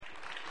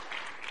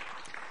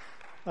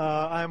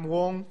I'm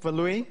Wong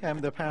Valui. I'm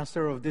the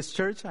pastor of this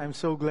church. I'm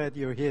so glad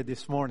you're here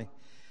this morning.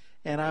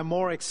 And I'm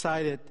more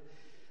excited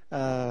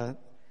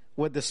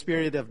what the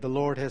Spirit of the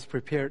Lord has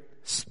prepared,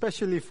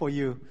 especially for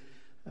you,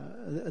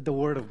 the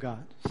Word of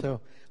God.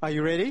 So, are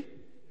you ready?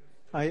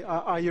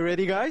 Are you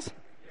ready, guys?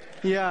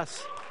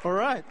 Yes. All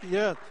right.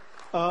 Yeah.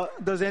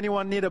 Does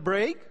anyone need a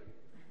break?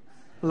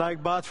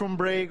 Like bathroom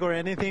break or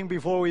anything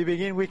before we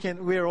begin?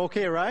 We're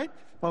okay, right?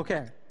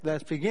 Okay.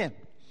 Let's begin.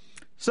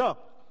 So,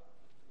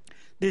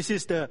 this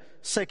is the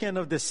second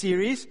of the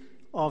series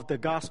of the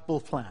Gospel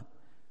Plan.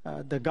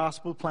 The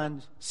Gospel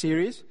Plan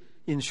series.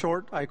 In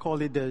short, I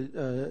call it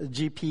the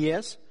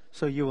GPS,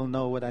 so you will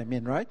know what I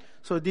mean, right?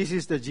 So this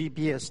is the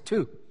GPS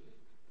 2.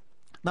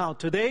 Now,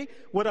 today,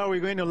 what are we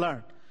going to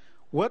learn?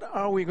 What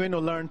are we going to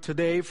learn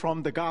today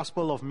from the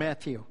Gospel of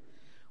Matthew?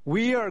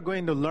 We are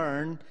going to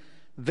learn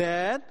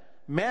that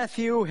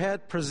Matthew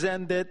had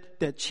presented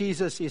that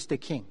Jesus is the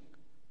King.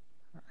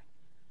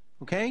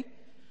 Okay?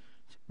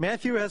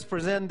 Matthew has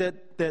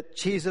presented that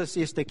Jesus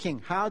is the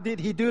King. How did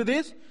he do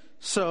this?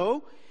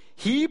 So,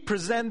 he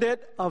presented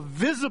a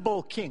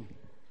visible King.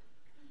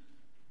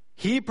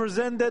 He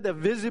presented a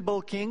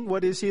visible King.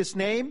 What is his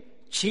name?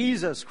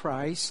 Jesus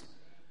Christ,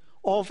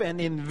 of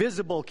an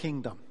invisible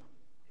kingdom.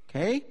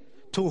 Okay?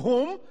 To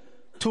whom?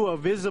 To a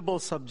visible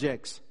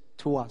subjects,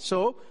 to us.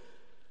 So,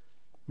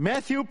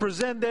 Matthew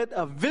presented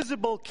a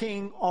visible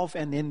King of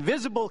an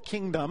invisible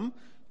kingdom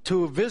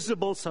to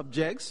visible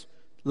subjects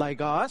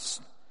like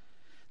us.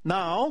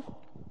 Now,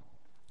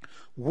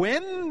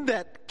 when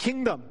that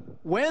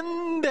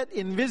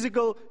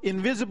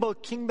invisible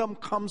kingdom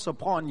comes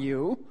upon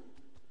you,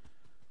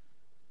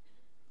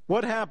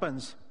 what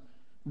happens?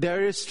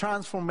 There is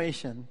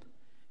transformation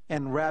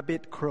and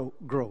rapid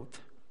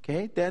growth.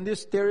 Okay? Then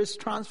there is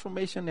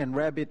transformation and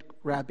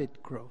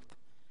rapid growth.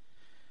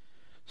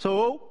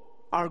 So,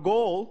 our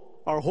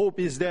goal, our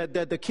hope is that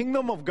the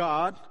kingdom of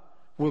God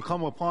will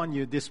come upon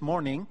you this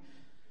morning,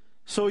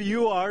 so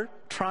you are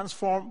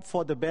transformed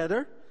for the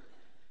better.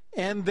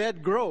 And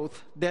that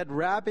growth, that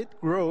rapid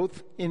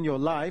growth in your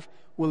life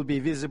will be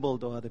visible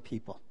to other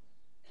people.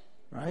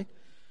 Right?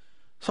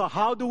 So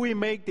how do we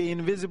make the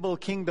invisible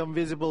kingdom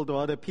visible to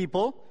other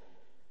people?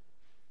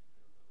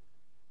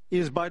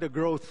 Is by the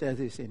growth that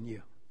is in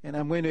you. And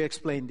I'm going to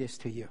explain this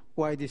to you,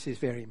 why this is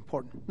very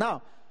important.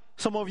 Now,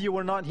 some of you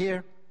were not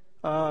here,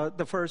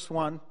 the first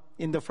one,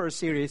 in the first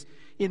series.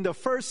 In the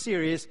first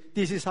series,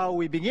 this is how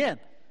we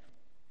began.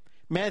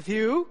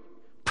 Matthew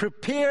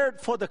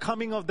prepared for the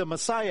coming of the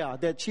Messiah,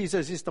 that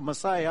Jesus is the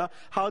Messiah.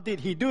 How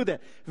did he do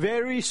that?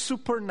 Very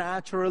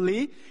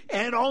supernaturally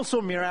and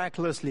also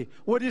miraculously.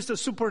 What is the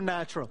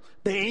supernatural?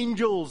 The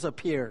angels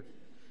appeared.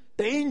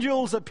 The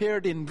angels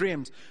appeared in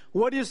dreams.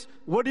 What is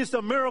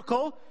the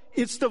miracle?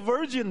 It's the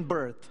virgin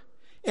birth.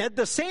 At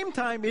the same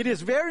time, it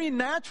is very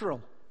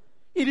natural.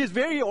 It is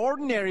very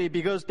ordinary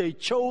because they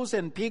chose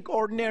and picked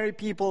ordinary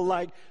people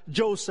like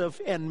Joseph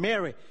and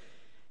Mary.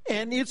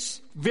 And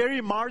it's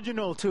very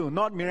marginal too,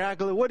 not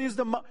miraculous.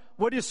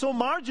 What is so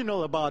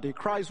marginal about it?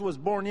 Christ was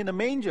born in a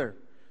manger.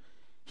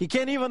 He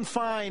can't even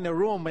find a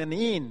room, an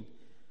inn.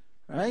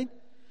 Right?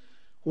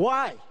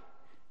 Why?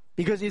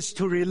 Because it's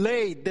to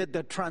relate that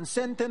the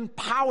transcendent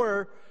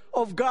power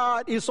of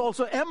God is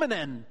also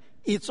immanent.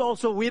 It's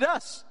also with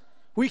us.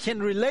 We can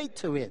relate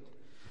to it.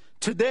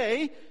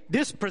 Today,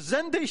 this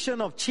presentation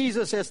of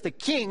Jesus as the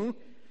King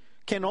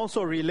can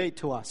also relate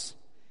to us.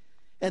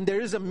 And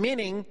there is a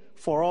meaning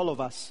for all of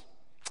us.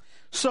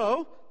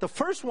 So, the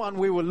first one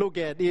we will look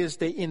at is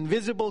the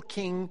invisible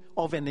King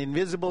of an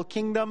invisible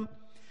kingdom,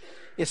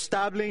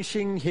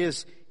 establishing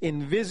his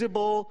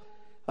invisible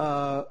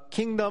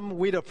kingdom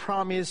with a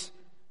promise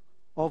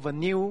of a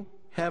new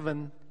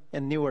heaven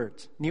and new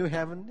earth. New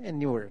heaven and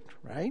new earth,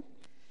 right?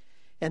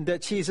 And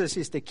that Jesus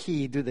is the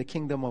key to the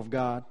kingdom of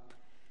God.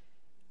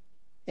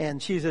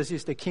 And Jesus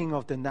is the King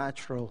of the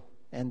natural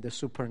and the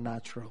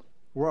supernatural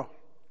world.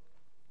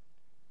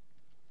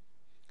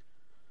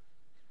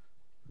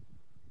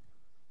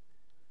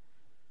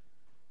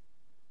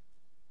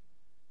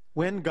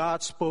 When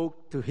God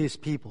spoke to his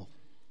people,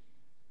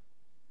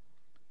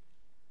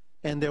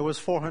 and there was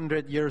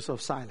 400 years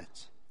of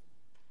silence,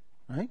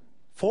 right?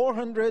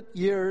 400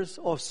 years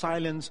of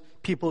silence,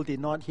 people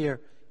did not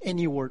hear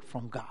any word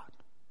from God.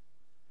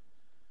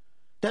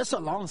 That's a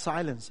long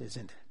silence,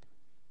 isn't it?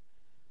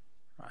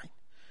 Right?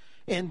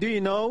 And do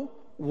you know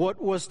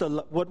what were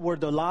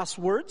the last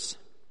words?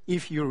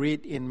 If you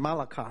read in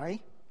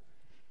Malachi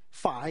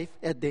 5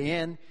 at the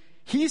end,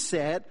 he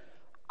said,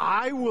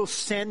 I will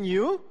send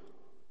you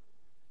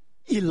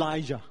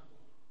Elijah.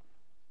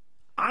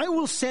 I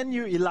will send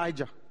you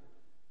Elijah.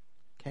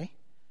 Okay?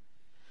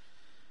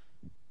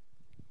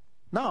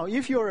 Now,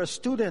 if you're a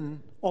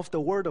student of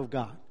the Word of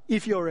God,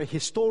 if you're a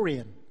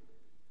historian,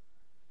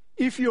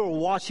 if you're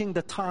watching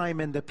the time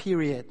and the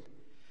period,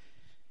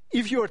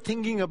 if you're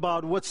thinking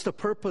about what's the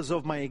purpose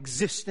of my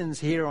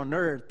existence here on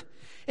earth,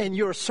 and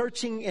you're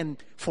searching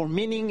for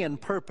meaning and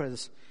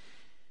purpose,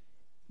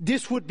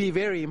 this would be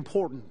very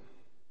important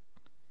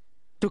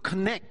to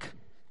connect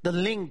the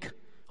link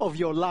of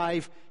your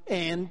life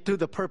and to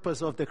the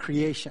purpose of the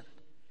creation.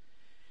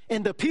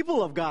 And the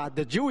people of God,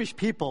 the Jewish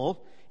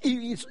people,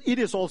 it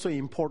is also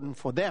important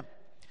for them.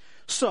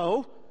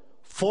 So,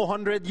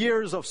 400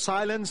 years of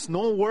silence,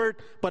 no word,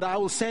 but I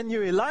will send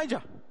you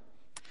Elijah.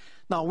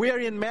 Now, we are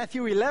in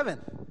Matthew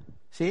 11.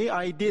 See,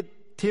 I did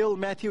till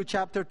Matthew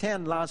chapter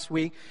 10 last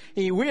week.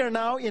 We are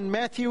now in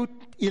Matthew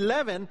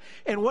 11.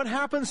 And what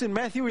happens in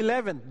Matthew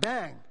 11?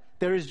 Bang,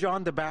 there is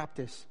John the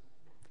Baptist.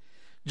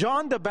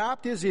 John the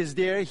Baptist is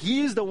there.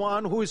 He is the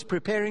one who is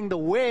preparing the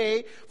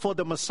way for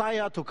the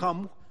Messiah to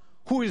come.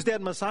 Who is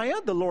that Messiah?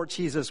 The Lord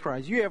Jesus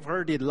Christ. You have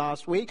heard it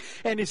last week.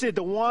 And he said,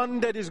 the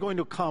one that is going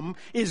to come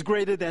is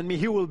greater than me.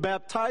 He will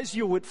baptize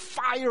you with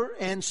fire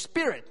and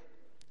spirit.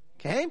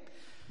 Okay?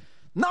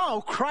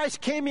 Now, Christ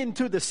came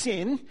into the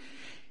scene.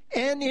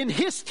 And in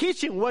his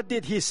teaching, what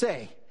did he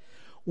say?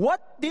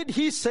 What did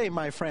he say,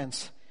 my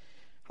friends,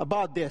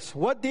 about this?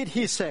 What did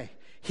he say?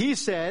 He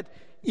said,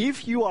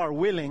 if you are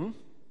willing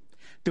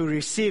to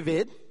receive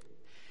it,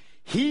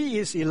 he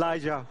is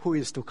Elijah who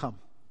is to come.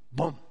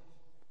 Boom.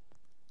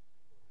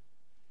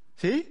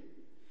 See?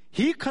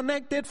 He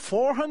connected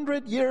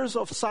 400 years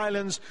of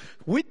silence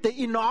with the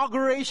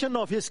inauguration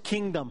of his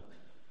kingdom.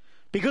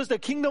 Because the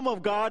kingdom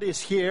of God is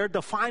here,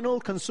 the final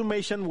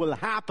consummation will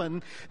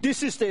happen.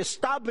 This is the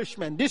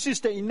establishment. This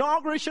is the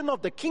inauguration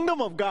of the kingdom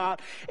of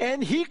God.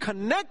 And he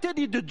connected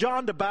it to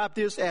John the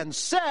Baptist and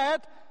said,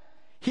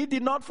 he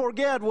did not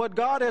forget what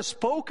God has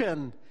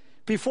spoken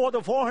before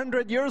the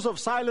 400 years of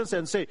silence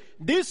and say,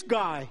 this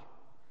guy,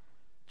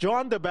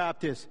 John the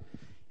Baptist,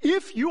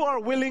 if you are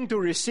willing to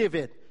receive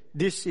it,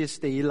 this is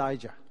the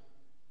Elijah.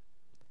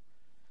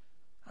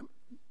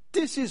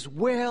 This is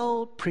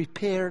well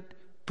prepared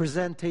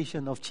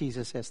presentation of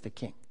Jesus as the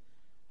King.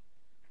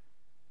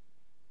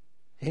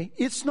 Okay?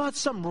 It's not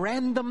some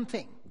random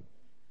thing.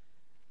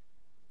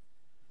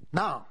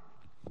 Now,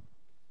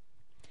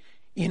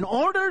 in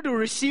order to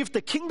receive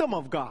the kingdom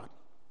of God,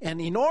 and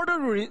in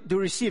order to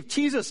receive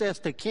Jesus as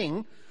the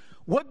King,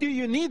 what do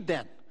you need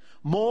then?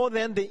 More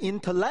than the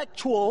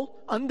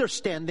intellectual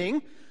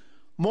understanding,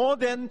 more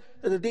than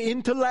the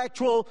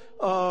intellectual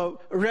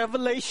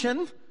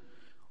revelation,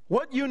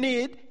 what you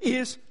need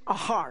is a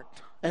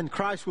heart. And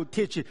Christ will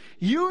teach you.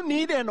 You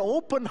need an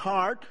open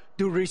heart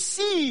to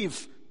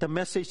receive the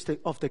message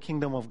of the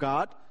kingdom of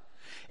God.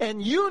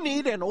 And you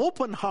need an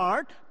open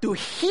heart to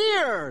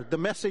hear the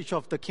message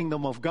of the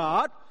kingdom of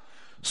God.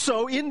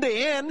 So in the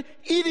end,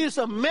 it is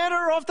a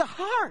matter of the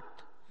heart.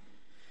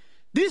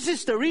 This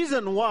is the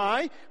reason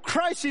why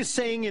Christ is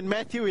saying in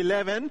Matthew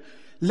 11,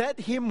 let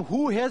him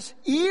who has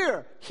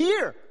ear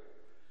hear.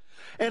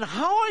 And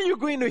how are you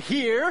going to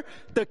hear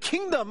the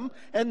kingdom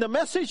and the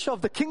message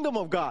of the kingdom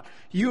of God?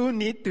 You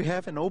need to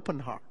have an open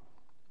heart.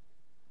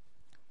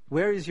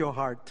 Where is your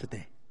heart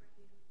today?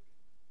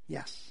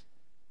 Yes.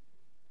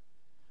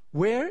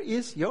 Where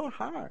is your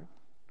heart?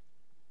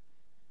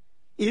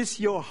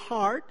 Is your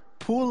heart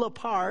pulled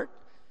apart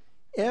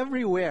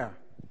everywhere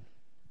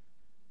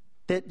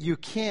that you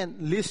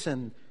can't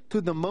listen to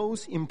the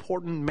most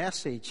important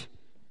message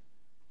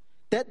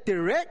that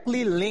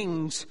directly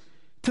links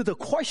to the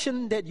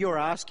question that you're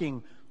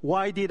asking,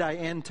 why did I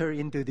enter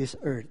into this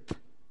earth?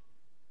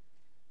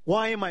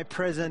 Why am I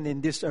present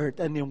in this earth?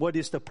 And what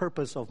is the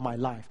purpose of my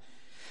life?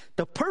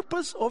 The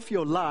purpose of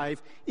your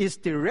life is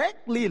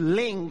directly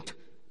linked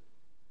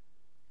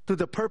to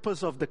the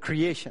purpose of the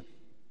creation.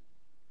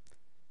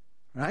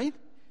 Right?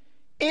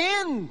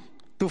 And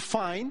to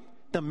find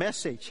the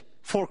message.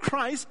 For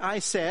Christ, I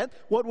said,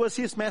 what was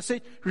his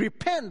message?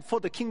 Repent,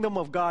 for the kingdom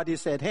of God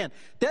is at hand.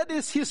 That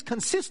is his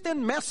consistent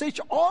message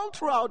all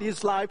throughout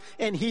his life,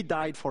 and he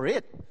died for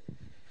it.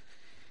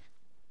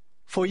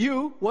 For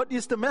you, what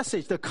is the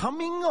message? The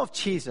coming of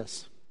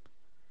Jesus,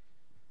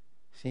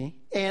 see,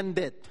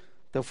 ended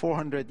the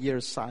 400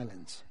 years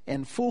silence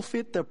and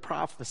fulfilled the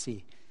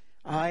prophecy.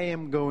 I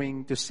am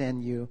going to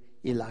send you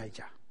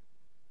Elijah.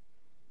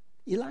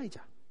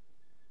 Elijah.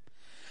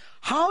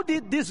 How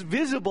did this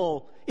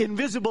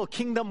invisible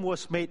kingdom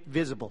was made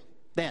visible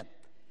then?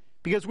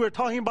 Because we're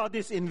talking about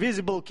this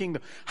invisible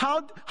kingdom.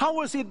 How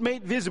was it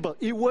made visible?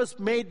 It was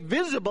made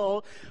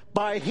visible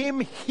by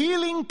him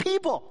healing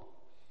people.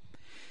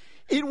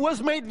 It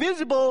was made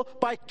visible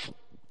by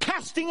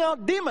casting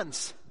out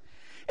demons.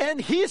 And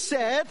he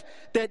said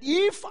that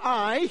if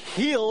I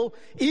heal,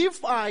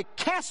 if I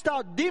cast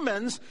out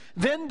demons,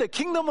 then the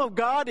kingdom of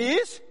God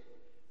is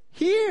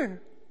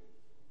here.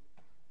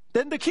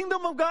 Then the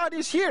kingdom of God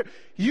is here.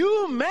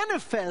 You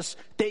manifest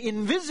the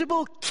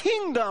invisible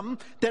kingdom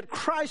that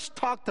Christ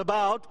talked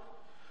about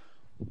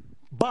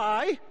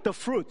by the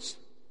fruits.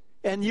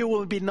 And you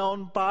will be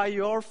known by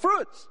your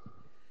fruits.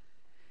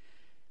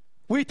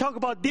 We talk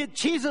about, did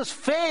Jesus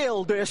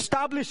fail to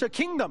establish a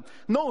kingdom?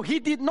 No, he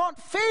did not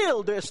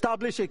fail to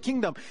establish a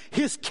kingdom.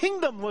 His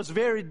kingdom was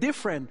very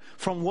different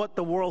from what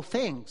the world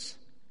thinks.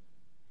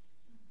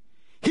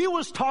 He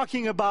was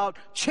talking about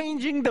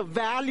changing the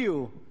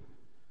value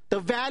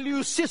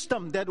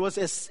system that was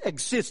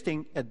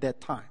existing at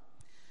that time.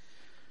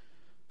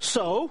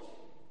 So,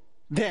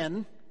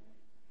 then,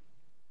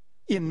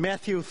 in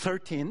Matthew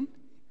 13,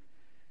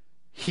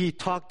 he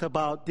talked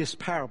about these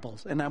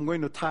parables. And I'm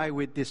going to tie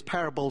with these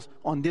parables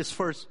on this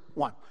first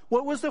one.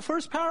 What was the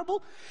first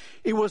parable?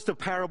 It was the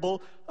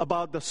parable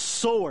about the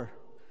sower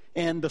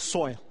and the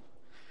soil.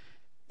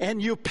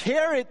 And you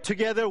pair it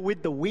together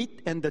with the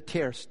wheat and the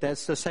tares.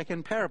 That's the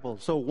second parable.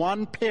 So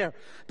one pair,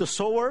 the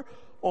sower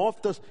of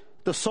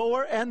the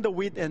sower and the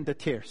wheat and the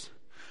tares.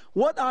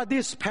 What are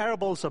these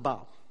parables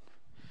about?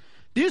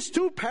 These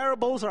two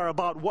parables are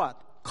about what?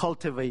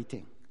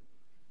 Cultivating.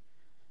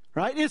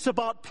 Right? It's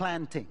about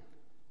planting.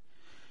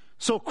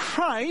 So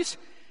Christ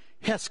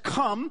has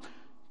come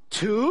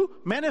to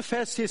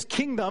manifest his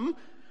kingdom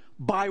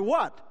by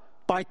what?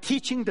 By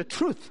teaching the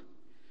truth.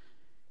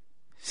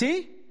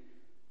 See?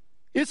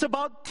 It's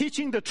about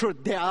teaching the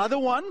truth. The other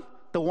one,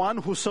 the one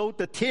who sowed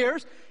the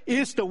tares,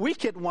 is the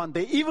wicked one,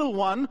 the evil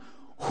one,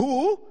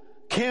 who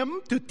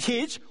came to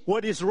teach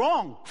what is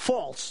wrong,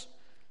 false,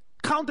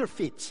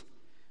 counterfeits.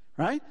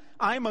 Right?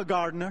 I'm a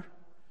gardener.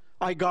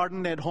 I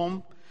garden at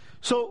home.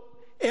 So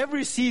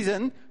every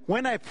season,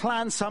 when I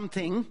plant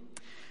something,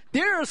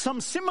 there are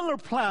some similar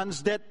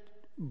plants that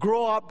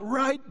grow up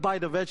right by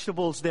the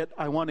vegetables that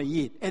I want to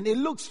eat. And it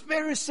looks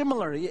very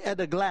similar at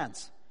a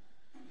glance.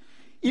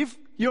 If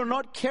you're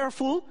not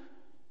careful,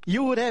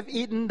 you would have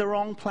eaten the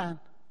wrong plant.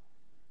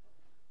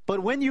 But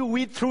when you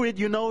weed through it,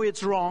 you know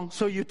it's wrong,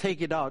 so you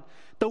take it out.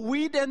 The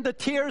wheat and the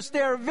tares,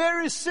 they are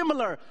very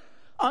similar.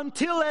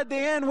 Until at the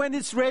end, when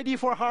it's ready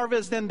for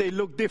harvest, then they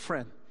look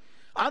different.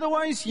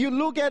 Otherwise, you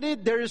look at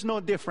it, there is no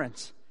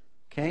difference.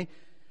 Okay?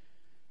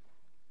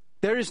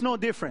 There is no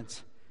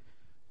difference.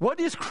 What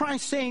is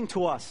Christ saying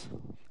to us?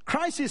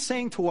 Christ is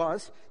saying to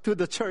us, to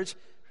the church,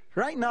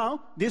 right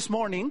now, this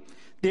morning,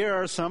 there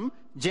are some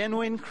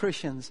genuine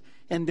Christians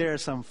and there are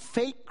some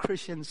fake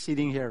Christians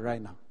sitting here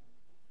right now.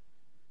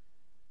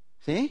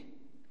 See?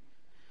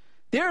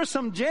 There are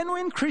some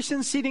genuine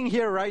Christians sitting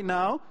here right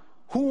now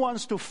who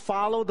wants to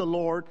follow the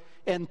Lord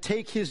and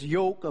take his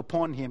yoke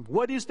upon him.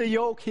 What is the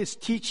yoke? His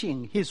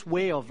teaching, his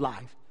way of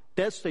life.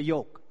 That's the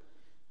yoke.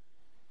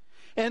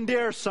 And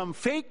there are some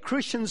fake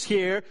Christians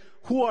here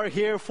who are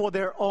here for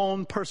their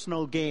own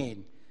personal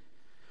gain.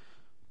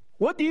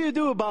 What do you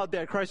do about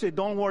that? Christ said,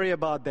 don't worry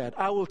about that.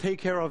 I will take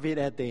care of it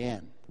at the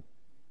end.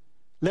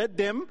 Let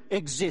them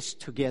exist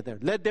together.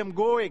 Let them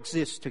go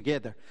exist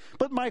together.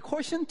 But my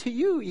question to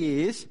you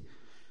is,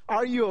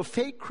 are you a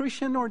fake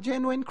Christian or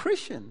genuine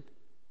Christian?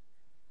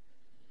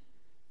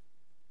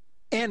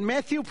 And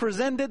Matthew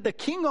presented the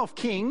King of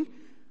Kings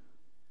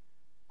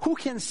who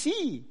can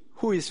see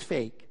who is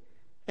fake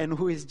and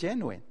who is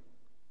genuine.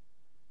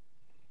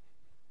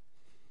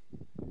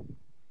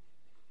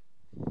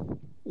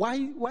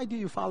 Why do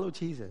you follow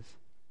Jesus?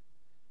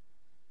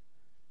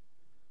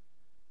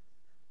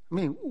 I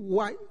mean,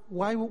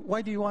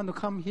 why do you want to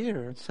come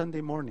here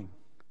Sunday morning?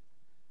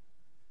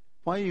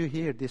 Why are you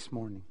here this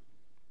morning?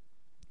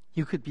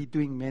 You could be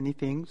doing many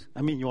things.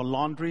 I mean, your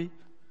laundry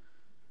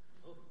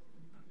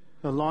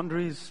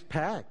is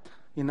packed,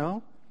 you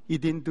know. You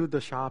didn't do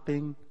the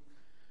shopping.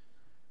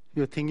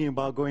 You're thinking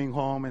about going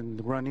home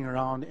and running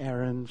around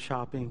errands,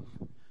 shopping.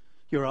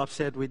 You're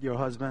upset with your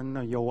husband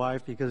or your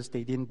wife because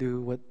they didn't do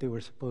what they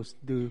were supposed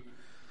to do.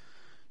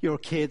 Your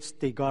kids,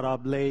 they got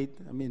up late.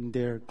 I mean,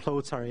 their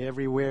clothes are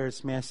everywhere.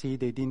 It's messy.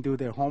 They didn't do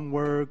their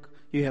homework.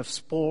 You have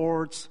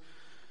sports.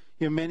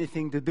 You have many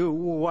things to do.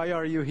 Why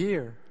are you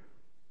here?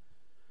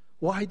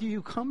 Why do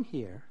you come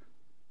here?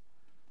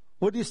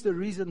 What is the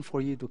reason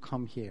for you to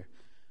come here?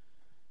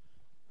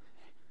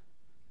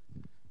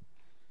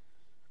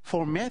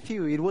 For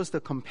Matthew, it was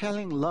the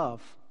compelling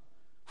love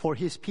for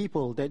his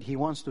people that he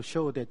wants to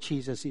show that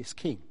Jesus is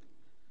king.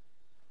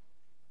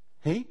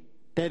 Hey?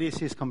 That is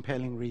his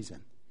compelling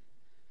reason.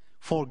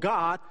 For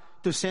God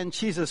to send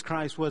Jesus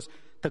Christ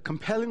the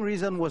compelling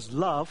reason was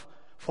love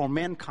for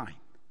mankind.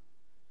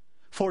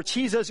 For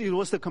Jesus, it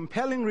was the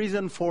compelling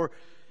reason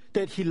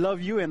that he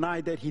loved you and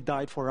I, that he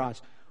died for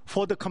us.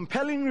 For the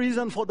compelling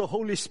reason for the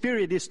Holy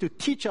Spirit is to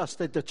teach us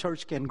that the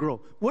church can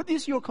grow. What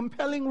is your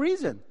compelling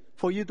reason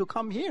for you to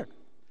come here?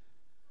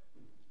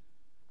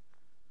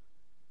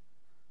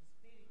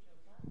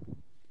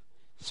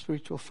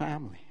 Spiritual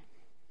family.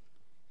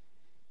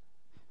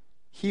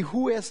 He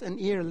who has an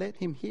ear, let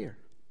him hear.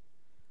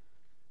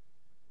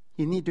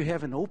 You need to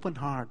have an open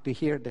heart to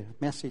hear the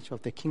message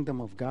of the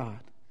kingdom of God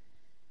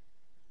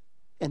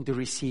and to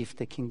receive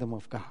the kingdom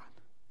of God.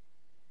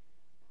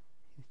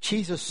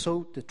 Jesus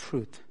sowed the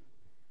truth.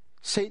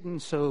 Satan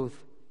sowed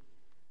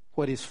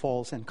what is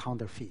false and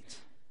counterfeits.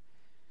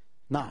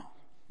 Now,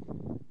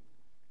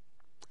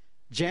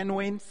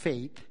 genuine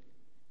faith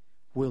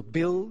will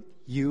build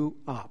you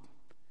up.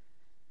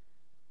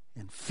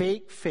 And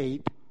fake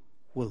faith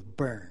will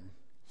burn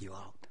you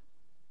out.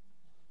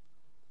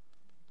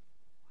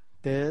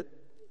 That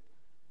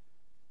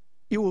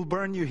it will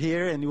burn you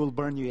here and it will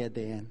burn you at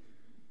the end.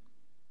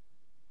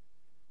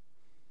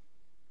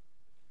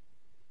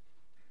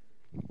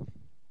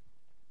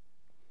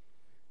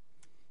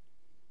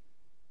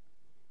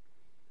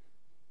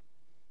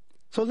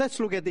 So let's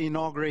look at the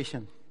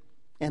inauguration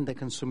and the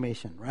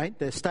consummation, right?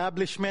 The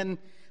establishment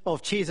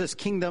of Jesus'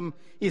 kingdom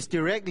is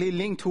directly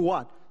linked to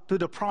what? to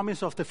the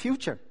promise of the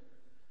future,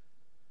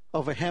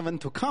 of a heaven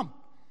to come.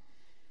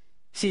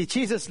 See,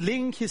 Jesus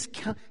linked his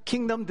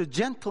kingdom to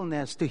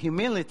gentleness, to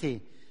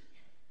humility.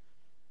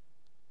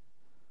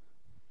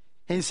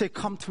 And he said,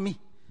 come to me.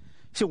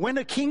 So when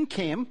the king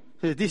came,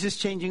 this is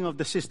changing of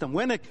the system.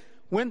 When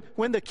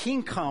the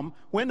king comes,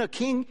 when the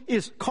king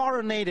is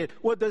coronated,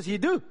 what does he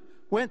do?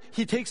 When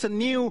he takes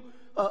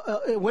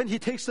when he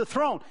takes the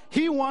throne,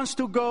 he wants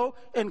to go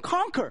and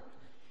conquer.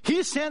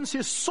 He sends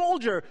his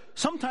soldier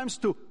sometimes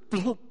to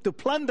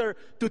plunder,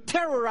 to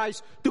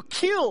terrorize, to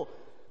kill,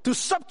 to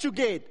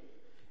subjugate,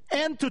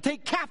 and to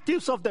take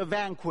captives of the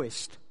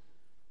vanquished.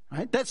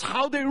 Right? That's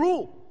how they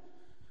rule.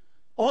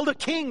 All the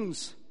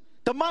kings,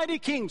 the mighty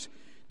kings,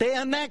 they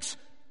annex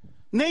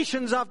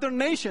nations after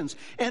nations,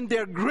 and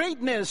their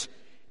greatness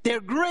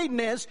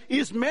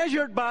is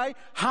measured by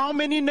how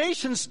many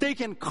nations they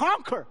can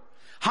conquer,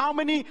 how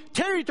many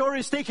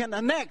territories they can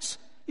annex.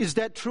 Is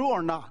that true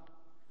or not?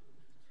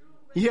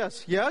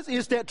 Yes,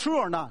 is that true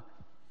or not?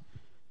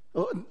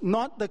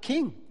 Not the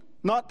king,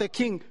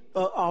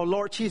 our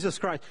Lord Jesus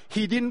Christ.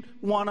 He didn't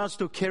want us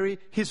to carry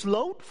his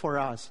load for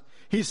us.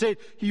 He said,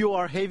 you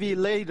are heavy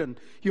laden,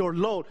 your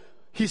load.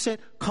 He said,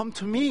 come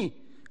to me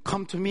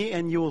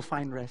and you will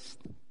find rest.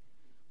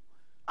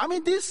 I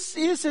mean, this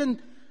is a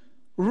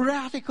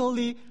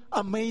radically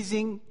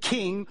amazing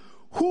king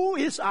who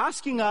is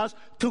asking us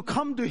to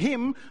come to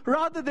him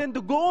rather than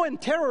to go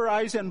and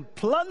terrorize and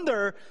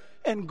plunder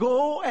and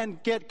go and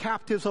get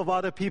captives of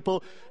other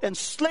people and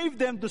slave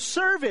them to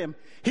serve him.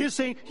 He's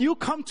saying, you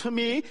come to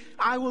me,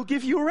 I will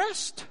give you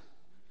rest.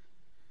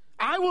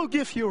 I will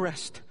give you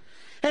rest.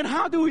 And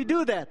how do we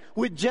do that?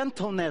 With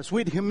gentleness,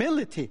 with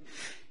humility.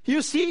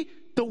 You see,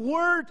 the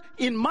word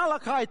in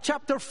Malachi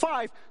chapter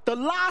 5, the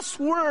last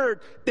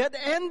word that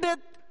ended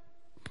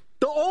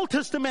the Old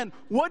Testament,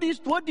 what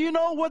do you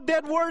know what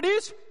that word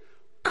is?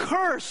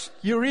 Curse.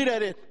 You read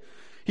at it.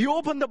 You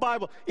open the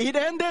Bible. It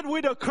ended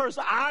with a curse.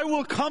 I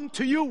will come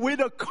to you with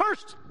a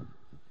curse.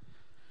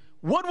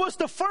 What was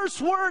the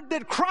first word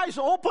that Christ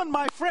opened,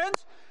 my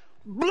friends?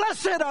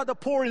 Blessed are the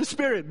poor in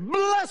spirit.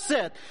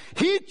 Blessed.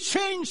 He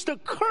changed the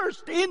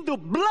curse into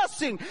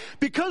blessing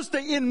because the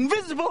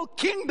invisible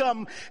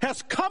kingdom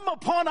has come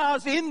upon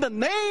us in the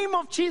name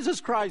of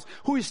Jesus Christ,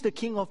 who is the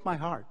King of my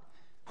heart,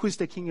 who is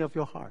the King of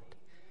your heart.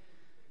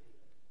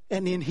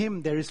 And in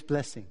him there is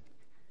blessing.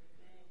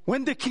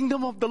 When the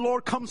kingdom of the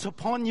Lord comes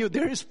upon you,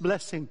 there is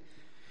blessing.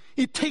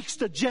 It takes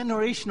the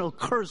generational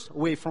curse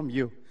away from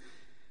you.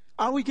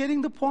 Are we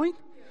getting the point?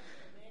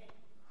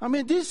 I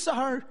mean, these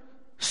are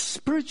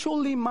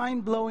spiritually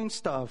mind-blowing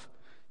stuff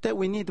that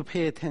we need to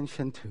pay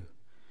attention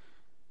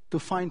to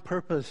find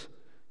purpose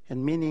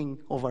and meaning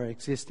of our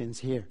existence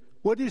here.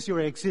 What is your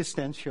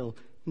existential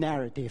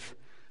narrative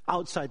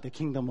outside the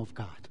kingdom of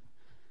God?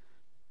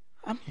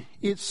 I mean,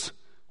 it's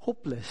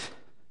hopeless.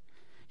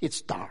 It's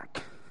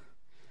dark.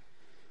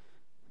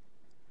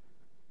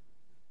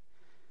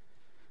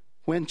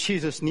 When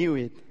Jesus knew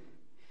it,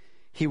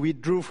 he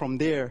withdrew from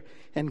there,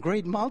 and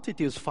great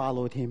multitudes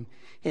followed him,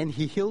 and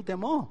he healed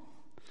them all.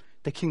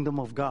 The kingdom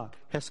of God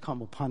has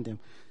come upon them.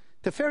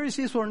 The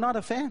Pharisees were not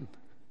a fan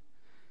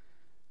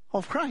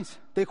of Christ.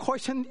 They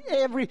questioned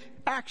every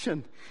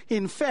action.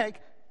 In fact,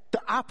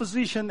 the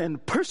opposition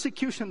and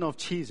persecution of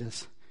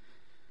Jesus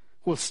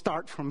will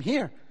start from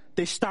here.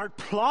 They start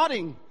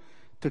plotting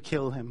to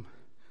kill him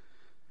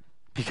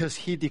because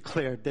he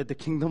declared that the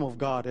kingdom of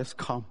God has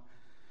come,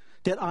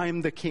 that I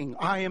am the king,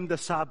 I am the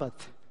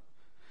Sabbath,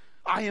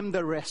 I am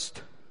the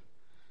rest.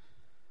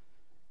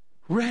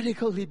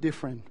 Radically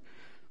different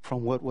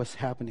from what was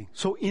happening.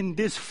 So in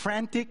this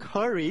frantic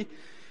hurry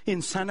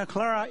in Santa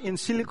Clara, in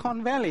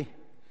Silicon Valley,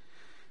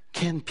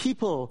 can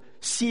people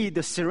see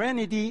the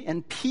serenity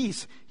and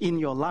peace in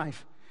your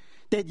life?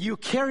 That you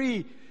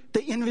carry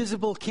the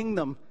invisible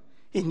kingdom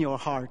in your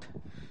heart.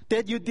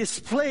 That you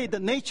display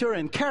the nature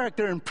and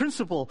character and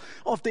principle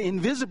of the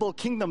invisible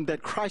kingdom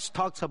that Christ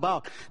talks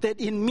about. That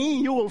in me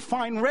you will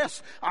find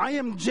rest. I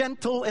am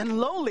gentle and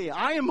lowly.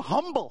 I am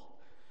humble.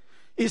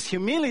 Is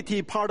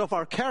humility part of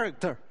our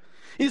character?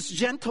 Is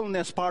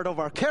gentleness part of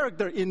our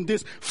character in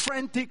this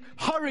frantic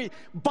hurry?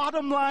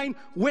 Bottom line,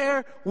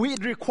 where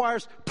it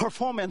requires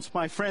performance,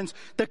 my friends.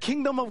 The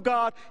kingdom of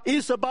God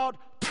is about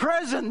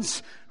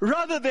presence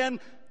rather than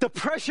the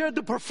pressure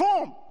to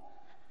perform.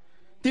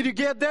 Did you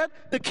get that?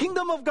 The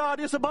kingdom of God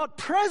is about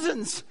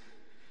presence.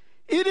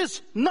 It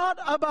is not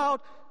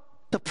about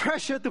the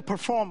pressure to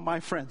perform, my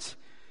friends.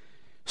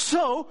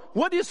 So,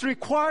 what is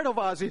required of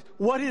us is,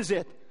 what is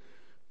it?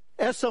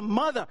 As a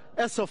mother,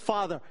 as a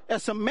father,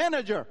 as a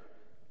manager,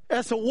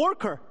 as a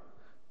worker,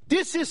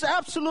 this is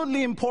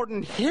absolutely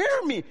important. Hear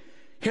me,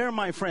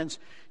 my friends.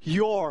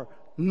 Your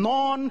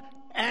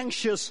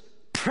non-anxious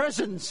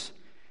presence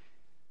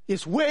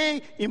is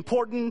way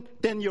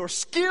important than your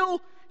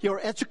skill, your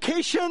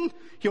education,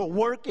 your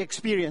work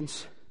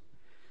experience.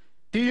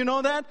 Do you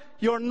know that?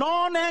 Your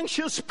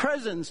non-anxious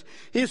presence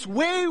is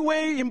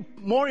way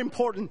more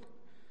important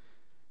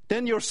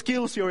than your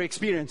skills, your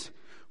experience.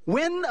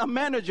 When a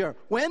manager,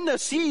 when a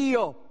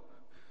CEO,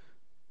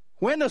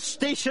 when a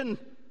station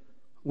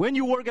when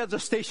you work at the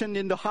station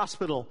in the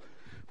hospital,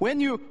 when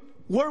you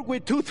work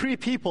with 2-3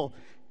 people,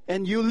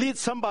 and you lead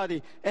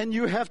somebody, and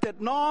you have that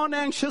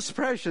non-anxious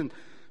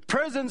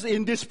presence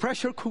in this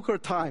pressure cooker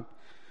time,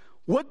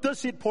 what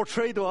does it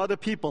portray to other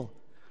people?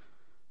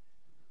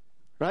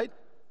 Right?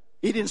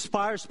 It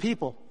inspires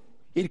people.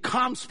 It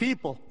calms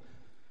people.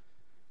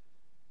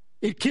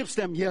 It keeps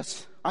them,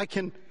 yes, I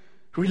can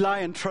rely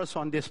and trust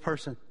on this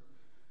person.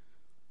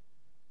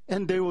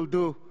 And they will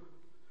do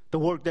the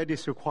work that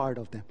is required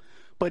of them.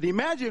 But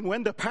imagine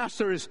when the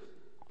pastor is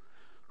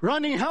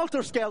running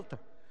helter-skelter,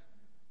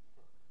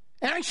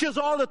 anxious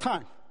all the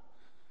time,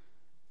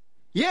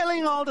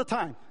 yelling all the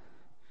time,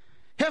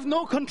 have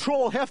no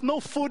control, have no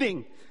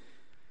footing,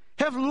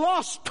 have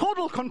lost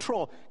total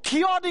control,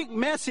 chaotic,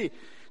 messy.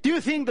 Do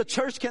you think the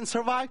church can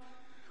survive?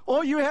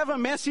 Or you have a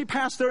messy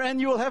pastor and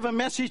you will have a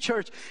messy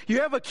church.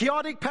 You have a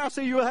chaotic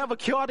pastor, you will have a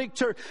chaotic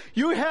church.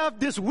 You have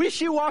this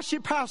wishy-washy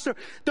pastor.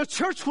 The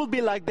church will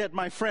be like that,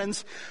 my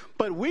friends.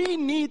 But we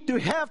need to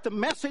have the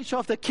message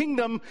of the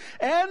kingdom,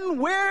 and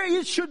where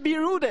it should be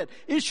rooted.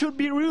 It should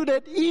be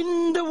rooted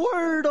in the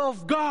Word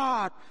of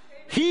God.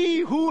 He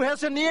who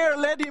has an ear,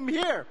 let him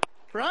hear.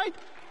 Right?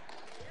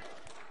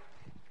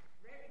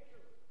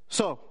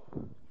 So,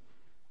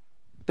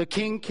 the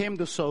king came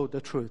to sow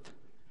the truth.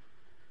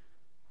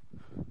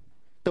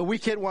 The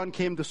wicked one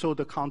came to sow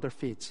the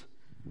counterfeits.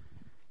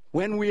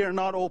 When we are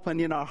not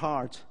open in our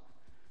hearts,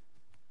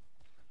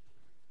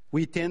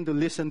 we tend to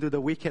listen to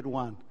the wicked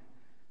one,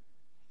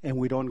 and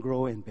we don't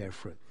grow and bear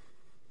fruit.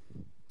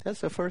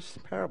 That's the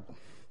first parable.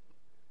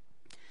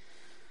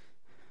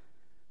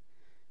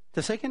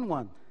 The second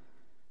one,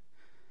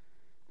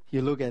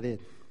 you look at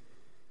it.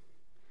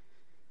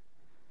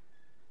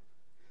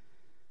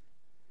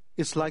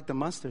 It's like the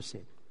mustard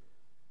seed.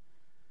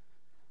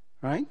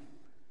 Right?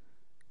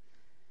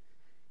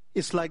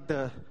 It's like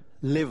the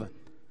leaven.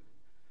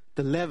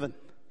 The leaven.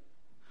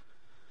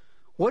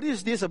 What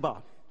is this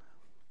about?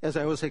 As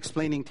I was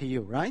explaining to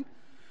you, right?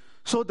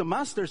 So the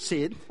mustard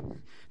seed,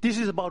 this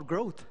is about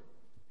growth.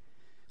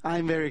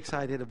 I'm very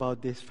excited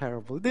about this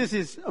parable. This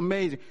is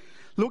amazing.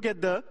 Look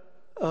at the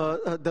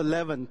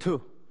leaven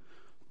too.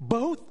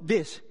 Both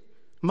this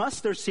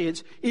mustard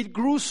seeds, it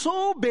grew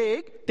so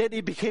big that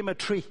it became a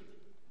tree.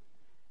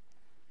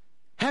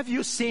 Have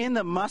you seen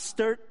a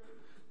mustard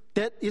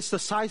that is the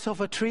size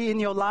of a tree in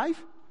your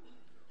life?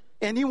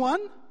 Anyone?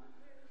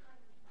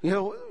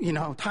 You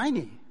know,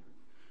 tiny.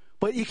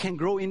 But it can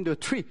grow into a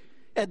tree.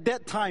 At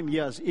that time,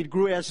 yes, it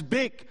grew as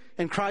big.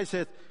 And Christ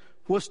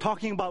was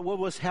talking about what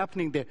was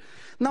happening there.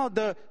 Now,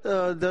 the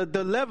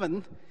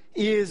leaven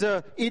is,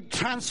 it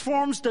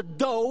transforms the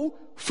dough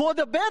for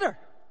the better.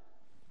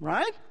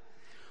 Right?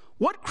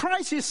 What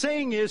Christ is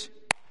saying is,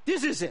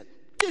 this is it.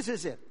 This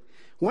is it.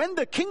 When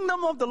the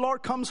kingdom of the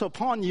Lord comes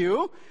upon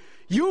you,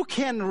 you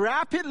can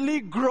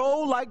rapidly grow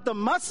like the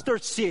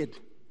mustard seed.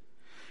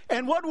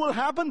 And what will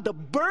happen? The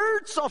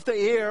birds of the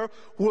air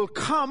will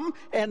come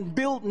and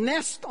build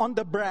nests on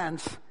the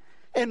branch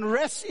and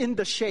rest in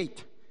the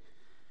shade.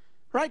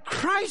 Right?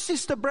 Christ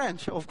is the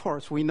branch, of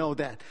course, we know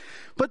that.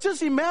 But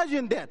just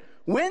imagine that.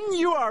 When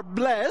you are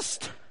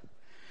blessed,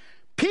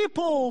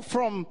 people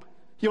from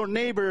your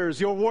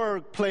neighbors, your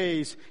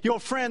workplace, your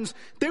friends,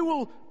 they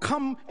will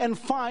come and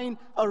find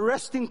a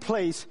resting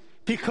place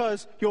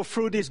because your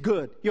fruit is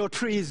good, your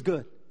tree is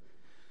good.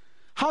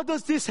 How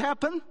does this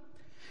happen?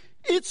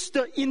 It's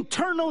the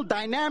internal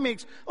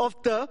dynamics of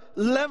the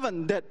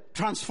leaven that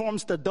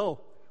transforms the dough.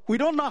 We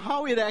don't know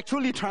how it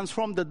actually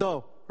transformed the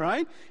dough,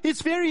 right?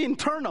 It's very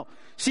internal.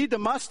 See, the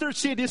mustard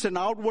seed is an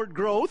outward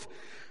growth,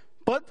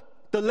 but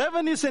the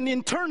leaven is an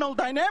internal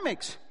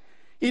dynamics.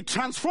 It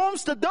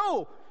transforms the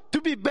dough to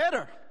be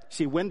better.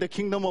 See, when the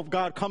kingdom of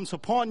God comes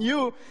upon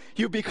you,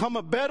 you become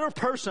a better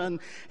person,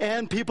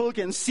 and people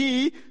can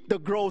see the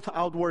growth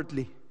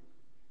outwardly.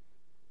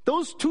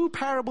 Those two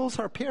parables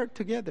are paired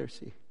together,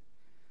 see.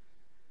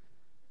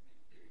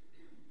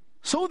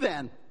 So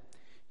then,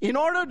 in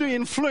order to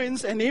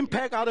influence and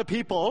impact other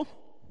people,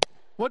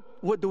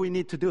 what do we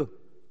need to do?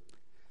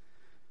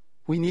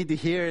 We need to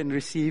hear and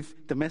receive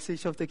the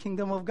message of the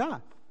kingdom of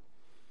God.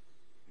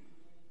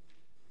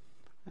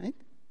 Right?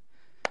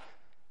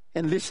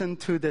 And listen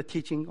to the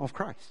teaching of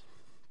Christ.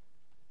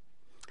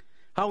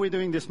 How are we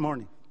doing this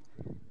morning?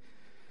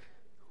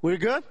 We're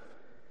good?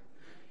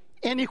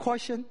 Any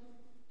question?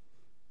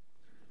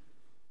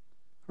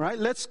 Right?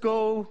 Let's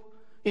go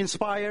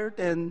inspired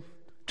and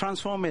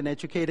transformed and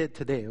educated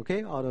today,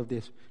 okay, out of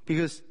this.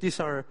 Because these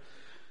are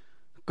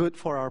good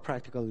for our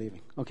practical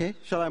living, okay?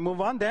 Shall I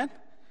move on then?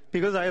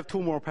 Because I have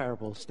two more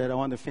parables that I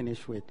want to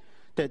finish with,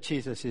 that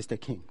Jesus is the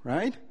king,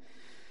 right?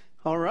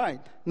 All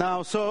right.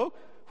 Now, so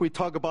we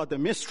talk about the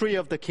mystery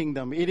of the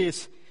kingdom. It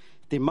is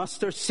the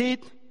mustard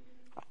seed,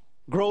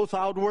 growth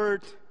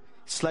outward.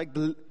 It's like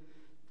the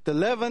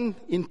leaven,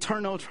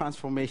 internal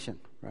transformation,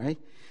 right?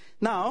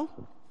 Now,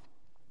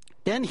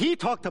 then he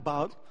talked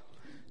about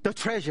the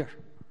treasure,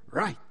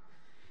 right?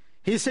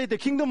 He said the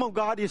kingdom of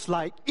God is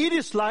like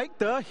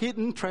the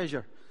hidden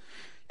treasure.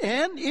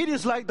 And it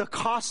is like the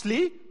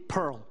costly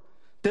pearl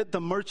that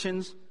the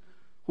merchants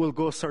We'll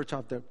go search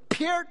out there.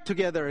 Paired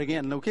together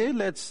again, okay?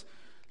 Let's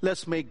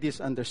make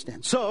this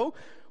understand. So,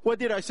 what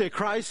did I say?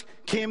 Christ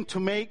came to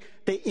make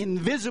the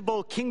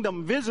invisible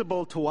kingdom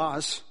visible to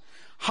us.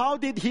 How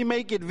did he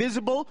make it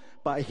visible?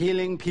 By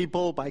healing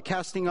people, by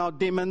casting out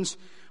demons,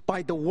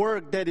 by the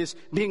work that is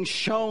being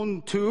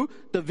shown to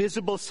the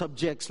visible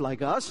subjects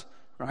like us,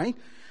 right?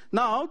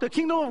 Now, the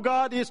kingdom of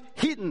God is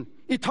hidden.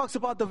 It talks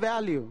about the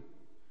value.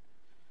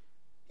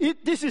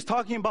 This is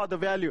talking about the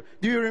value.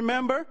 Do you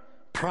remember?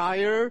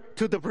 Prior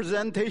to the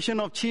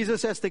presentation of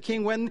Jesus as the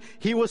king, when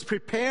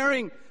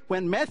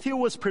Matthew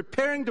was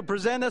preparing to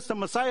present as the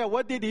Messiah,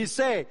 what did he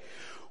say?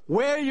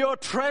 Where your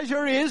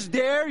treasure is,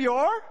 there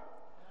your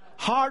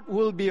heart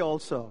will be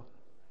also.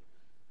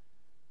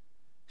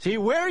 See,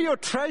 where your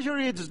treasure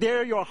is,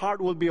 there your heart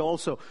will be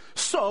also.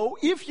 So,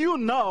 if you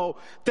know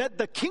that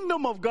the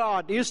kingdom of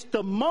God is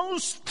the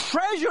most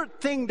treasured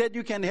thing that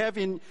you can have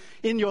in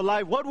your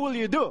life, what will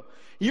you do?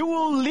 You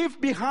will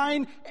leave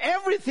behind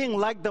everything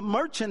like the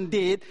merchant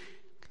did,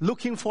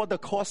 looking for the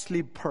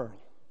costly pearl.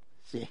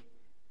 See?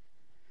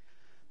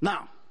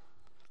 Now,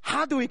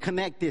 how do we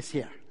connect this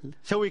here?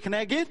 Shall we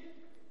connect it?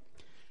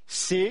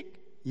 Seek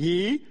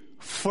ye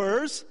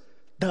first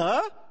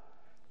the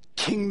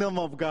kingdom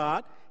of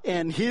God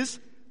and his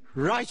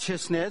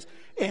righteousness,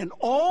 and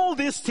all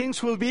these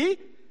things will be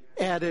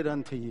added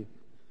unto you.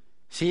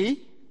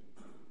 See?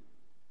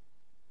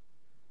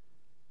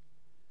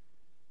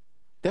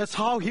 That's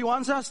how he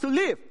wants us to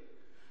live.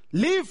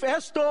 Live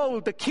as though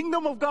the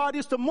kingdom of God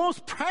is the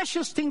most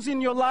precious things in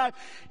your life,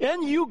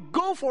 and you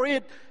go for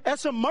it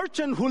as a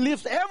merchant who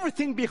leaves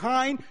everything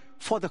behind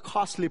for the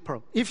costly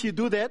pearl. If you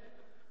do that,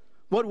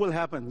 what will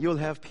happen? You'll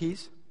have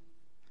peace.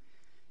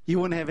 You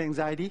won't have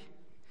anxiety.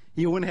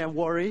 You won't have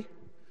worry.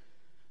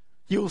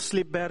 You'll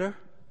sleep better.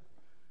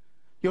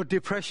 Your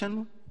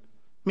depression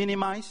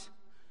minimize.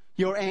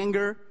 Your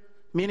anger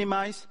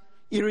minimize.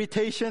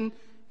 Irritation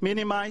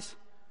minimize.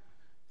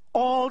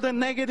 All the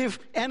negative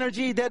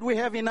energy that we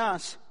have in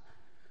us.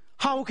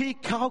 How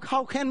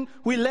can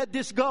we let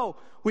this go?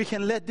 We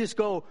can let this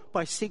go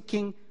by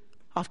seeking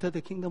after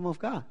the kingdom of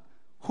God,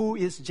 who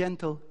is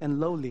gentle and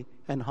lowly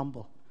and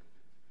humble.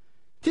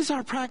 These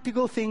are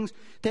practical things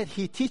that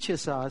he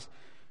teaches us,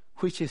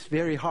 which is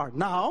very hard.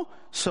 Now,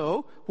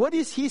 so what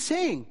is he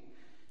saying?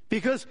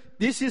 Because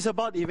this is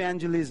about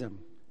evangelism.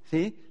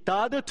 See, the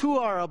other two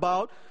are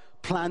about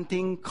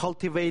planting,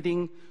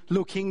 cultivating,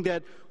 looking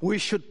that we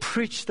should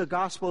preach the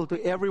gospel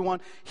to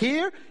everyone.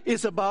 Here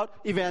is about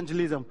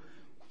evangelism.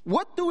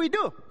 What do we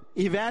do?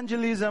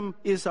 Evangelism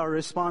is our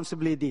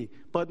responsibility.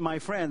 But my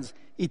friends,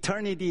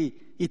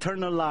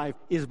 eternal life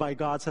is by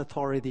God's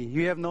authority.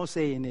 You have no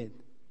say in it.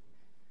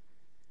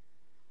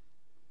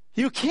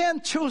 You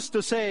can't choose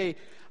to say,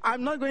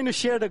 I'm not going to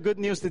share the good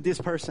news to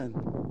this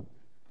person.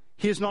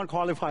 He's not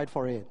qualified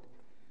for it.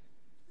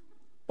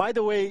 By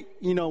the way,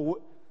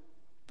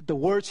 the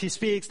words he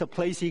speaks, the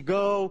place he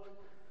go,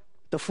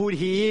 the food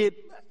he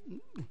eat,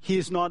 he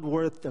is not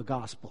worth the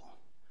gospel.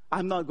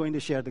 I'm not going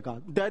to share the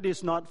gospel. That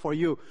is not for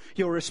you.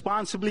 Your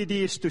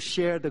responsibility is to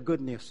share the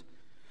good news.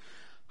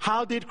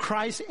 How did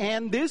Christ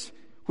end this?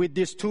 With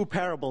these two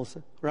parables,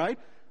 right?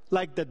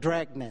 Like the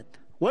dragnet.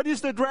 What is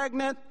the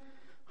dragnet?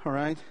 All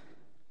right.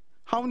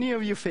 How many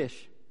of you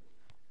fish?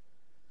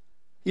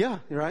 Yeah,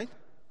 right?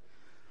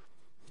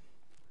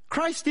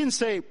 Christ didn't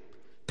say,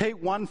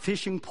 take one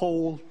fishing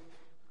pole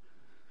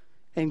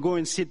and go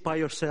and sit by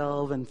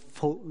yourself and,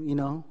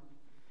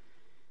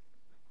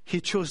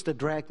 He chose the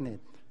dragnet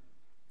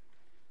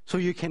so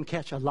you can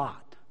catch a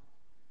lot.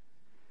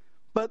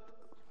 But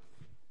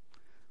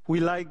we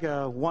like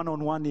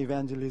one-on-one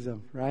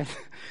evangelism, right?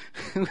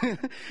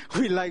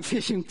 We like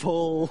fishing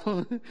pole,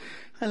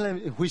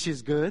 which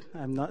is good.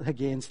 I'm not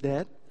against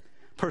that.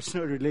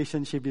 Personal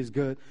relationship is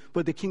good.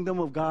 But the kingdom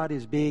of God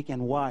is big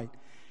and wide.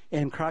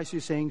 And Christ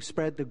is saying,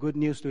 spread the good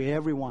news to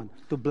everyone,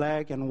 to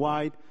black and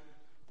white,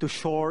 to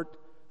short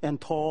and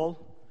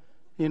tall,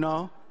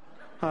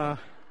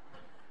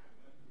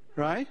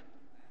 right?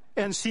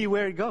 And see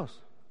where it goes.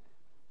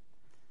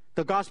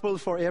 The gospel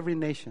is for every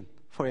nation,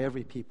 for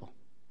every people.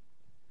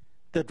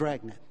 The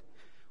dragnet.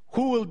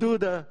 Who will do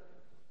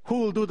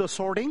the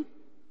sorting?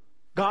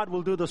 God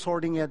will do the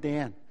sorting at the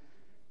end.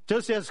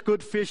 Just as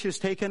good fish is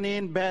taken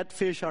in, bad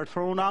fish are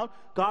thrown out,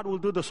 God will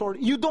do the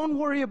sorting. You don't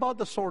worry about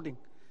the sorting.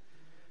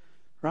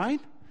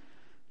 Right?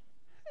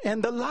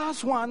 And the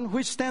last one,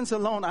 which stands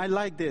alone, I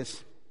like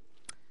this.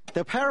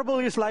 The parable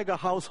is like a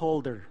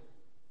householder.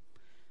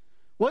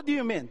 What do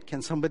you mean?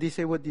 Can somebody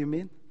say, what do you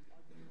mean?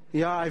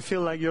 Yeah, I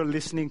feel like you're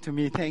listening to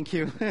me. Thank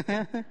you.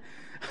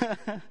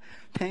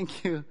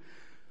 Thank you.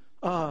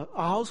 A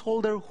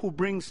householder who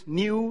brings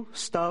new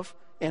stuff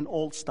and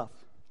old stuff.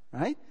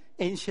 Right?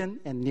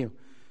 Ancient and new.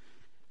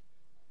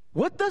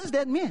 What does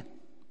that mean?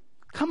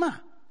 Come on.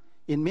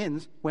 It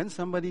means when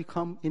somebody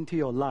comes into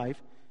your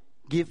life,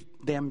 give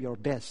them your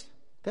best.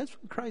 That's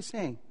what Christ is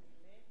saying.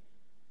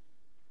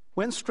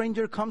 When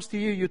stranger comes to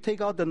you, you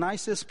take out the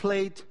nicest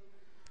plate.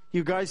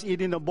 You guys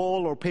eat in a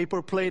bowl or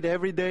paper plate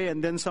every day,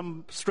 and then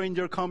some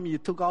stranger come, you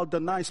took out the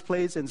nice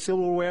plates and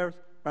silverware,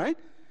 right?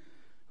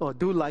 or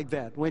do like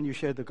that when you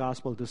share the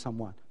gospel to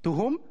someone. To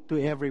whom?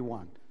 To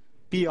everyone.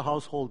 Be a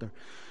householder.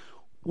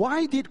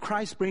 Why did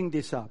Christ bring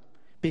this up?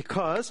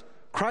 Because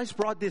Christ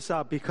brought this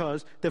up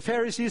because the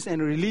Pharisees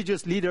and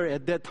religious leaders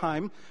at that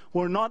time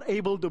were not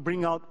able to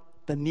bring out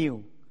the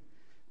new.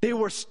 They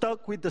were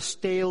stuck with the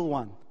stale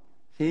one.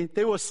 See?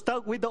 They were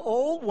stuck with the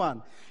old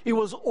one. It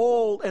was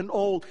old,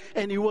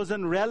 and it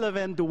wasn't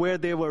relevant to where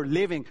they were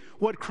living.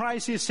 What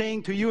Christ is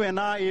saying to you and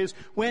I is,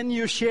 when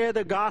you share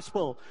the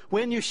gospel,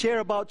 when you share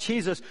about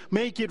Jesus,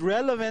 make it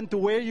relevant to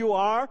where you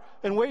are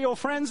and where your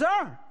friends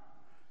are.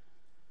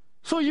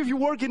 So if you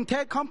work in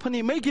tech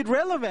company, make it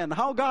relevant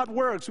how God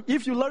works.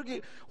 If you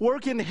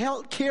work in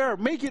healthcare,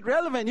 make it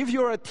relevant. If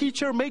you're a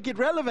teacher, make it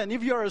relevant.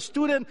 If you're a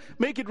student,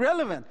 make it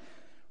relevant.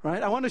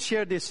 Right? I want to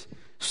share this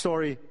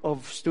story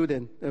of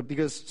student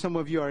because some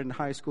of you are in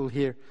high school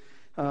here.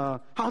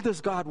 How does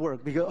God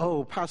work?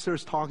 Because,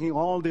 pastor's talking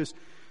all this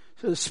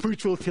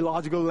spiritual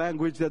theological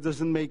language that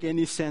doesn't make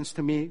any sense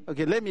to me.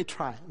 Okay, let me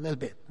try a little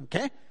bit,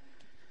 okay?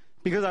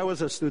 Because I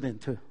was a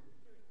student too,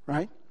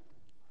 right?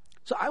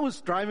 So I was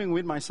driving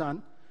with my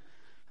son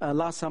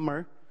last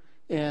summer,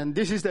 and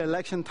this is the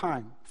election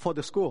time for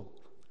the school.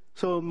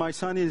 So my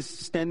son is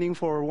standing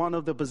for one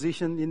of the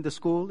positions in the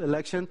school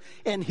election,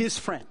 and his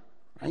friend,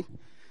 right?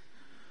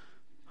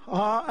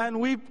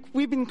 And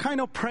we've been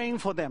kind of praying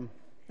for them,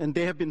 and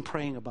they have been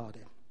praying about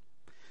it.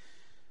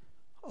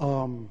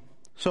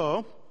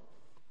 So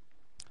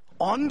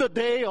on the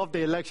day of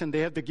the election, they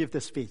have to give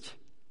the speech.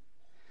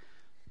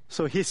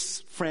 So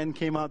his friend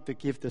came out to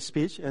give the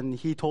speech, and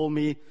he told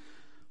me,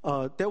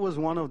 that was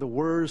one of the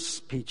worst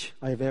speech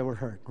I've ever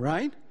heard,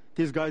 right?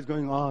 This guy's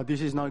going,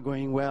 this is not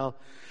going well.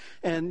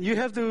 And you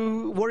have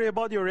to worry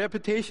about your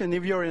reputation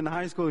if you're in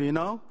high school, you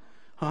know?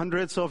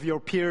 Hundreds of your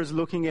peers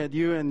looking at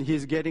you and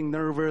he's getting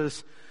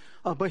nervous.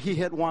 But he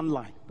had one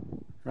line,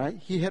 right?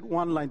 He had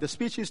one line. The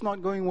speech is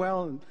not going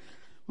well. And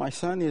my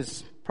son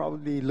is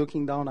probably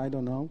looking down, I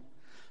don't know.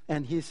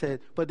 And he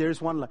said, but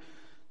there's one line.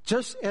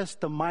 Just as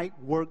the mic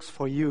works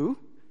for you,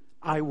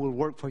 I will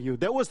work for you.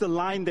 That was the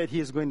line that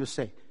he is going to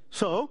say.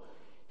 So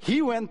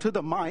he went to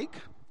the mic.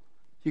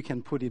 You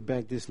can put it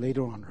back this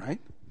later on, right?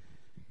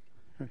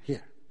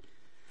 Here.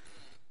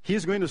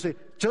 He's going to say,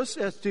 just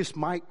as this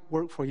mic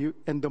worked for you,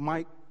 and the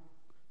mic,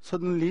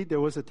 suddenly there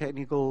was a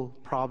technical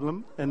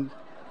problem, and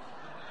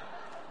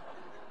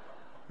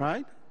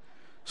right?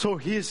 So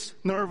he's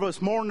nervous,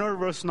 more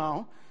nervous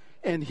now,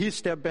 and he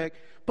stepped back.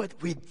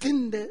 But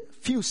within the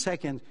few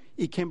seconds,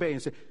 he came back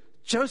and said,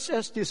 just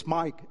as this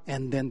mic,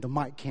 and then the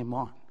mic came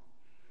on.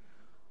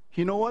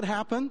 You know what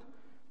happened?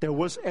 There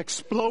was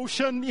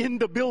explosion in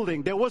the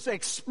building. There was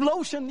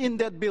explosion in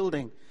that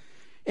building.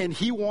 And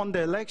he won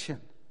the election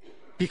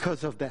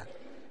because of that.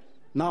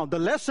 Now, the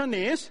lesson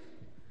is,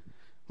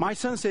 my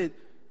son said,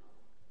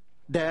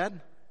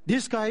 Dad,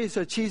 this guy is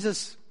a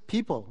Jesus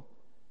people.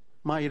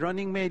 My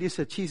running mate is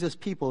a Jesus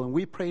people, and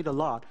we prayed a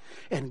lot.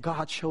 And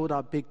God showed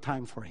up big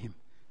time for him.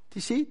 Do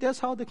you see? That's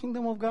how the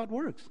kingdom of God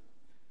works.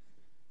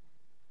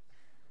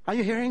 Are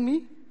you hearing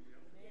me?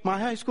 My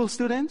high school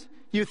students,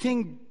 you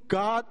think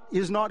God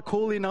is not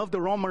cool enough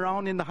to roam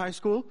around in the high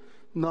school?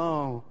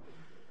 No.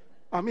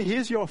 I mean,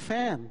 he's your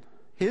fan.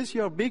 He's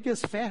your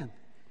biggest fan.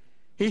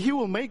 He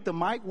will make the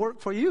mic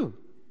work for you.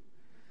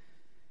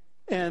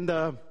 And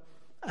I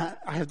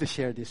have to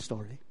share this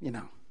story, you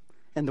know.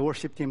 And the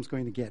worship team is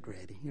going to get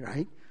ready,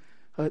 right?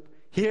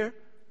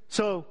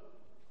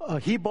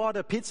 He bought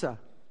a pizza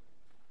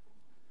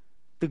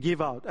to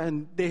give out.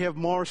 And they have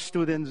more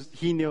students.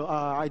 He knew,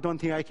 I don't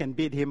think I can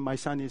beat him, my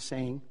son is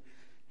saying,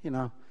 you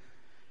know.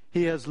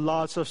 He has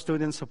lots of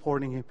students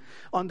supporting him.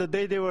 On the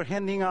day they were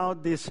handing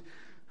out this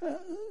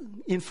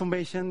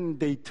information,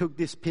 they took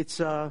this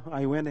pizza.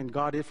 I went and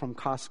got it from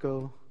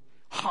Costco.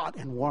 Hot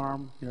and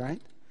warm,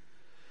 right?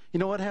 You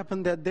know what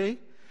happened that day?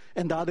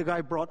 And the other guy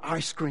brought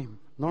ice cream.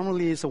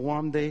 Normally it's a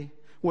warm day.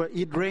 Well,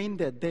 it rained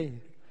that day.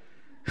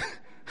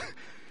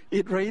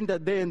 It rained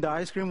that day and the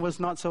ice cream was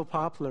not so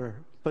popular.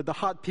 But the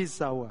hot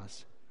pizza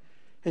was.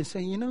 And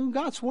saying, you know,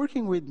 God's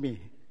working with me.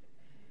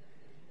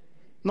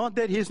 Not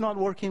that he's not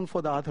working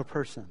for the other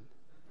person,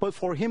 but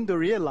for him to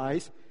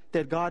realize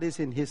that God is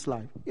in his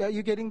life. Are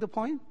you getting the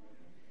point?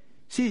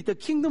 See, the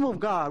kingdom of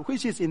God,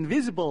 which is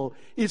invisible,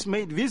 is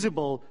made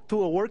visible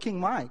to a working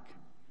mic.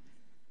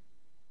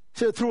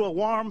 So through a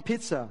warm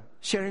pizza,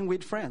 sharing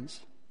with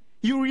friends.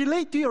 You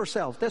relate to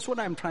yourself. That's what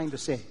I'm trying to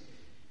say.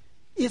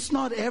 It's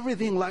not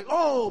everything like,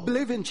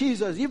 believe in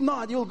Jesus. If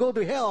not, you'll go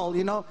to hell,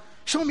 you know.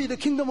 Show me the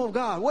kingdom of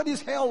God. What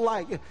is hell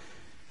like?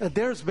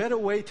 There's a better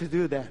way to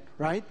do that,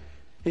 right?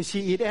 You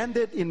see, it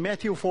ended in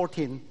Matthew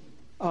 14.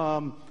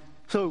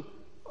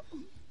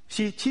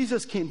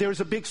 Jesus came. There's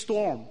a big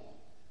storm.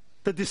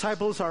 The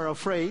disciples are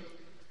afraid.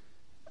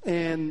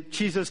 And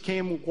Jesus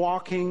came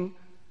walking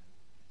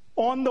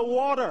on the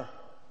water.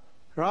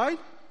 Right?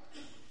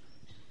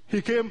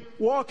 He came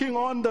walking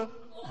on the...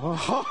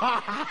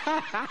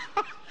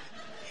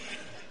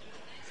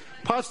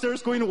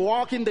 Pastor's going to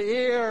walk in the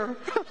air.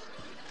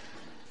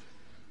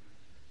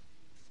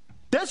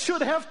 That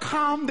should have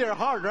calmed their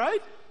heart,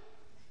 right?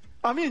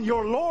 I mean,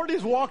 your Lord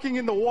is walking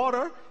in the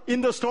water, in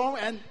the storm,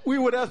 and we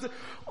would have said,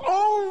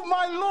 oh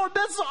my Lord,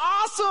 that's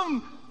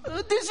awesome.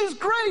 This is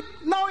great.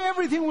 Now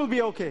everything will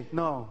be okay.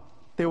 No,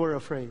 they were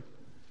afraid.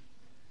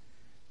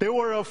 They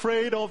were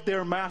afraid of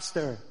their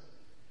master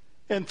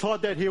and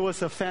thought that he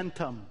was a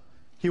phantom.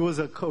 He was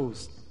a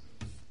ghost.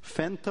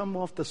 Phantom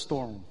of the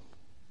storm.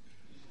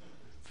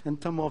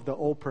 Phantom of the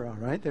opera,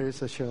 right? There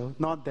is a show.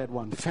 Not that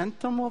one.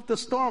 Phantom of the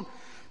storm.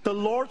 The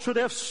Lord should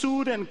have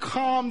soothed and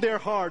calmed their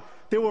heart.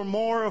 They were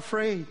more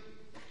afraid.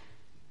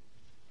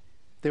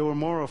 They were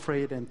more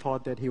afraid and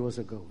thought that he was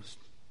a ghost.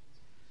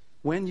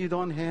 When you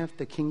don't have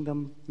the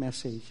kingdom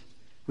message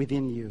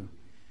within you,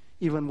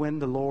 even when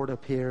the Lord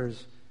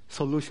appears,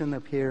 solution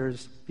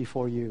appears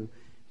before you,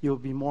 you'll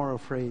be more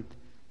afraid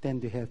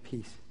than to have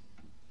peace.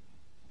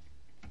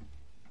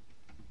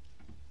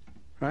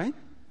 Right?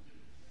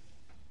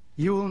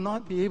 You will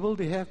not be able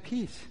to have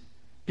peace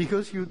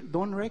because you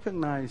don't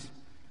recognize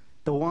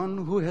the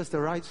one who has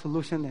the right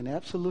solution and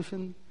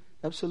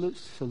absolute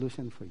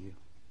solution for you.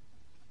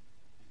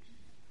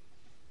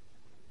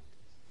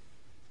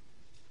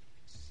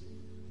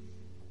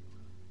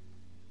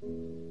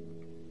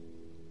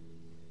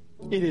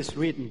 It is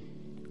written,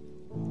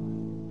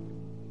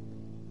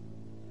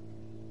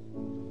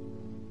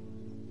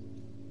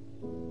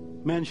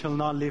 man shall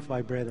not live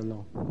by bread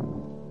alone,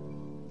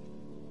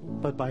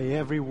 but by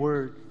every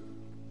word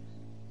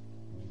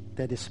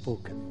that is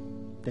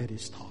spoken, that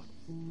is taught.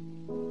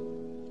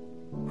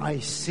 I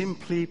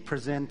simply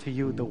present to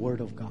you the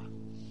Word of God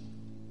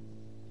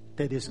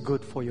that is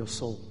good for your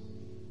soul,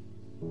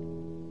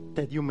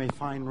 that you may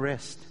find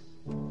rest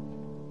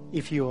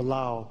if you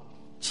allow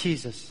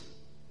Jesus,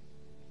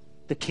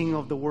 the King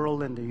of the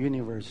world and the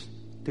universe,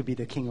 to be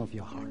the King of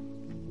your heart.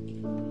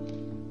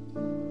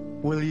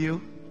 Will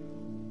you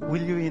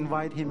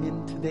invite Him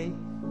in today?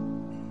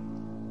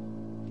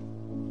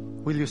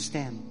 Will you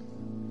stand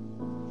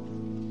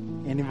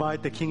and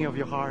invite the King of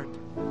your heart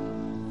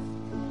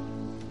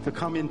to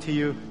come into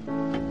you?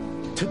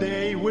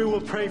 Today we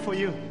will pray for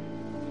you.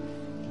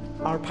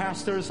 Our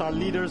pastors, our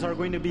leaders are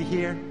going to be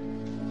here.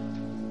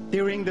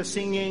 During the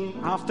singing,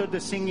 after the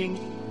singing,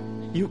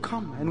 you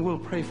come and we'll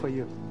pray for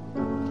you.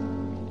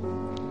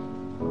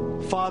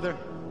 Father,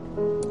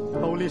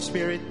 Holy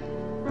Spirit,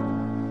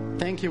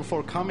 thank you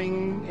for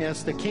coming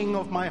as the King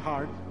of my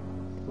heart.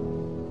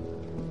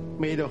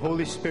 May the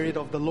Holy Spirit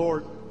of the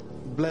Lord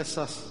bless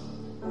us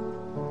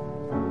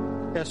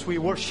as we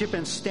worship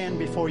and stand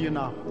before you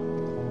now.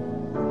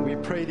 We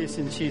pray this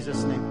in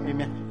Jesus' name.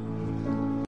 Amen.